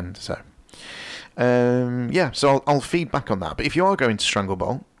last weekend. So, so I'll feed back on that. But if you are going to Strangle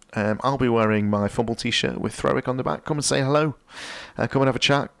Bowl, I'll be wearing my Fumble t-shirt with Throwick on the back. Come and say hello. Come and have a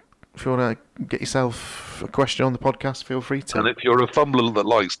chat. If you want to get yourself a question on the podcast, feel free to. And if you're a fumbler that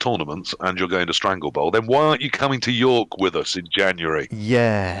likes tournaments and you're going to Strangle Bowl, then why aren't you coming to York with us in January?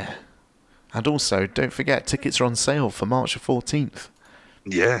 Yeah. And also, don't forget, tickets are on sale for March the 14th.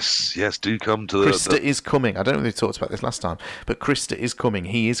 Yes, do come to Krista is coming. I don't know if we talked about this last time, but Krista is coming.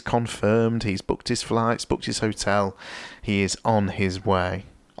 He is confirmed. He's booked his flights, booked his hotel. He is on his way.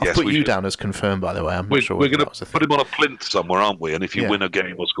 I've put you down as confirmed, by the way. I'm not sure. We're going to put him on a plinth somewhere, aren't we? And if you win a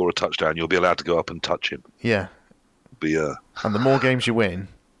game or score a touchdown, you'll be allowed to go up and touch him. Yeah. And the more games you win...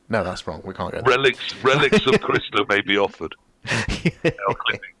 No, that's wrong. We can't go there. Relics of Krista may be offered.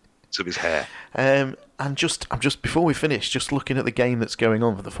 Clippings of his hair. And I'm just before we finish, just looking at the game that's going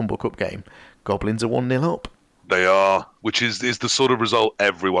on for the Fumble Cup game. Goblins are 1-0 up. They are, which is the sort of result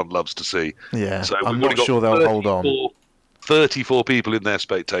everyone loves to see. Yeah, so I'm not sure they'll hold on. 34 people in there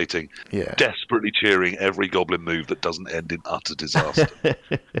spectating, desperately cheering every Goblin move that doesn't end in utter disaster.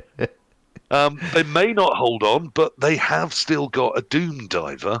 They may not hold on, but they have still got a Doom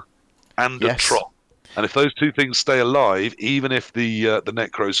Diver and a Trot. And if those two things stay alive, even if the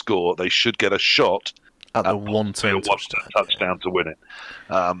Necro score, they should get a shot at the one-turn touchdown to win it.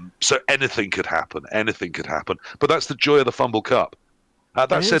 So anything could happen. But that's the joy of the Fumble Cup.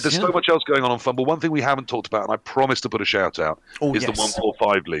 That said, there's so much else going on Fumble. One thing we haven't talked about, and I promised to put a shout out, is the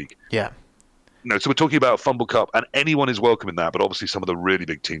 145 League. Yeah. No, so we're talking about Fumble Cup, and anyone is welcome in that, but obviously some of the really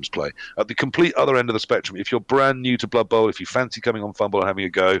big teams play. At the complete other end of the spectrum, if you're brand new to Blood Bowl, if you fancy coming on Fumble and having a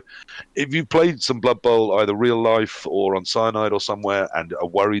go, if you've played some Blood Bowl, either real life or on Cyanide or somewhere, and are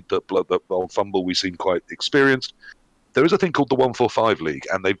worried that on Fumble we seem quite experienced, there is a thing called the 145 League,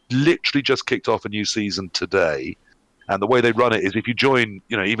 and they've literally just kicked off a new season today. And the way they run it is if you join,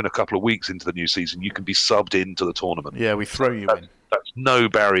 even a couple of weeks into the new season, you can be subbed into the tournament. Yeah, we throw you in. That's no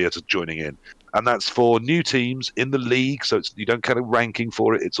barrier to joining in. And that's for new teams in the league, so you don't kind of ranking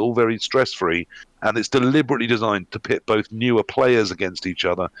for it. It's all very stress-free, and it's deliberately designed to pit both newer players against each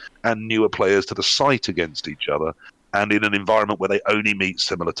other and newer players to the site against each other, and in an environment where they only meet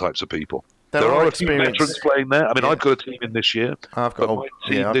similar types of people. There are a few veterans playing there. I mean, I've got a team in this year. I've got a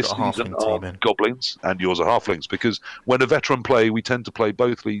halfling team in. Goblins, and yours are halflings, because when a veteran play, we tend to play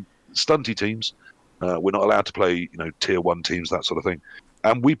both stunty teams. We're not allowed to play, tier 1 teams, that sort of thing.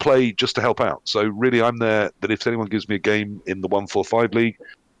 And we play just to help out. So really, I'm there that if anyone gives me a game in the 145 League,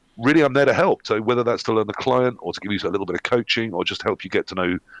 really I'm there to help. So whether that's to learn the client or to give you a little bit of coaching or just help you get to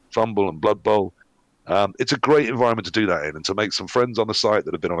know Fumble and Blood Bowl, it's a great environment to do that in and to make some friends on the site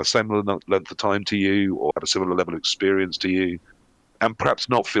that have been on a similar length of time to you or have a similar level of experience to you, and perhaps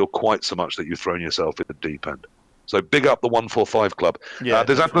not feel quite so much that you've thrown yourself in the deep end. So big up the 145 Club. Yeah,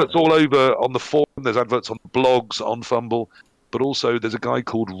 there's adverts all over on the forum. There's adverts on blogs on Fumble. But also there's a guy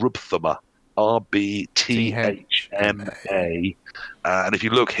called Rubthama, RBTHMA. And if you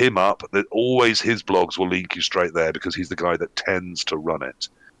look him up, always his blogs will link you straight there because he's the guy that tends to run it.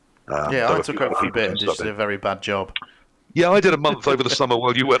 I took over for a bit and just did a very bad job. Yeah, I did a month over the summer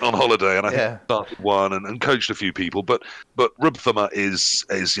while you went on holiday, and I started one and coached a few people. But Rubthama is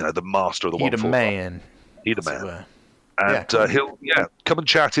the master of the 145. He's a man. And he'll come and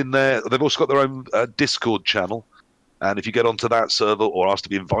chat in there. They've also got their own Discord channel. And if you get onto that server or ask to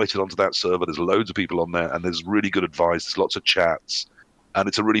be invited onto that server, there's loads of people on there, and there's really good advice. There's lots of chats, and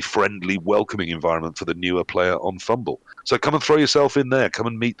it's a really friendly, welcoming environment for the newer player on Fumble. So come and throw yourself in there. Come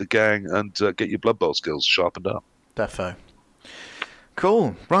and meet the gang and get your Blood Bowl skills sharpened up. Defo.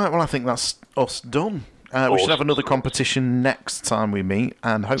 Cool. Right, well, I think that's us done. We should have another competition next time we meet,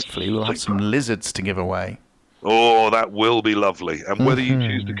 and hopefully we'll have some lizards to give away. Oh, that will be lovely. And whether you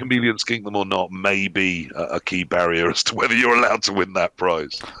choose to chameleon skink them or not may be a key barrier as to whether you're allowed to win that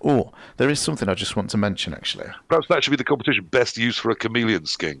prize. Oh, there is something I just want to mention, actually. Perhaps that should be the competition best use for a chameleon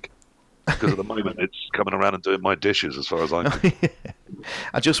skink. Because at the moment it's coming around and doing my dishes as far as I know.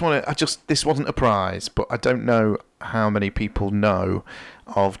 This wasn't a prize, but I don't know how many people know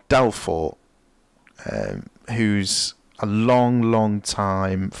of Dalfort, who's a long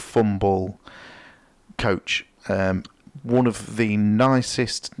time Fumble coach. One of the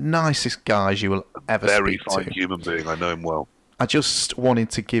nicest guys you will ever speak to. Very fine human being. I know him well. I just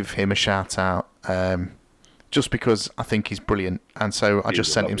wanted to give him a shout out, just because I think he's brilliant, and so I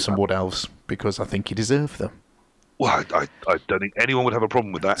just sent him some Wood Elves because I think he deserved them. Well, I don't think anyone would have a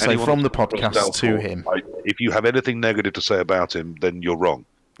problem with that. So from the podcast to him, if you have anything negative to say about him, then you're wrong.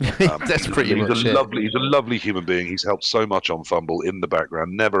 That's pretty much it. He's a lovely human being. He's helped so much on Fumble in the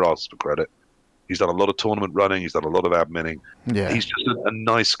background. Never asks for credit. He's done a lot of tournament running. He's done a lot of adminning. Yeah. He's just a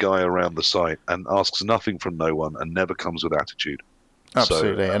nice guy around the site and asks nothing from no one and never comes with attitude.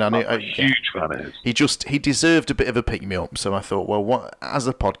 Absolutely, so, and I'm a huge fan of his. He deserved a bit of a pick me up, so I thought, well, as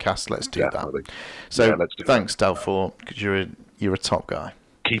a podcast, let's do that. So thanks, Dalfor, because you're a top guy.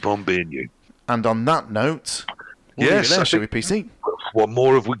 Keep on being you. And on that note, we'll leave it there, shall we, PC? What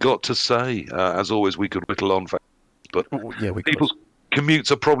more have we got to say? As always, we could whittle on, but people's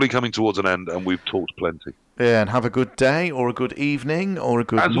commutes are probably coming towards an end, and we've talked plenty. Yeah, and have a good day, or a good evening, or a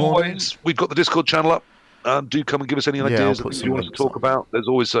good morning. As always, we've got the Discord channel up. Do come and give us any ideas that you want to talk about. There's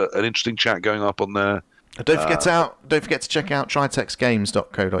always an interesting chat going up on there. Don't forget to check out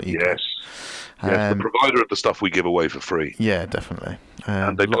tritexgames.co.uk. Yes, the provider of the stuff we give away for free. Yeah, definitely.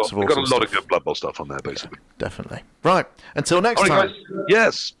 And they've got a lot of good Blood Bowl stuff on there, basically. Yeah, definitely. Right, until next time. Guys.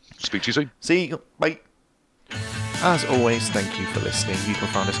 Yes, speak to you soon. See you. Bye. As always, thank you for listening. You can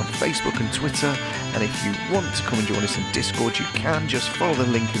find us on Facebook and Twitter, and if you want to come and join us in Discord, you can just follow the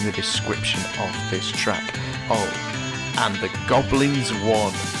link in the description of this track. Oh, and the Goblins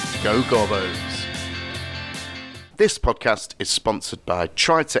won. Go Gobbos! This podcast is sponsored by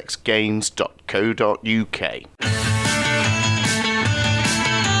tritexgames.co.uk.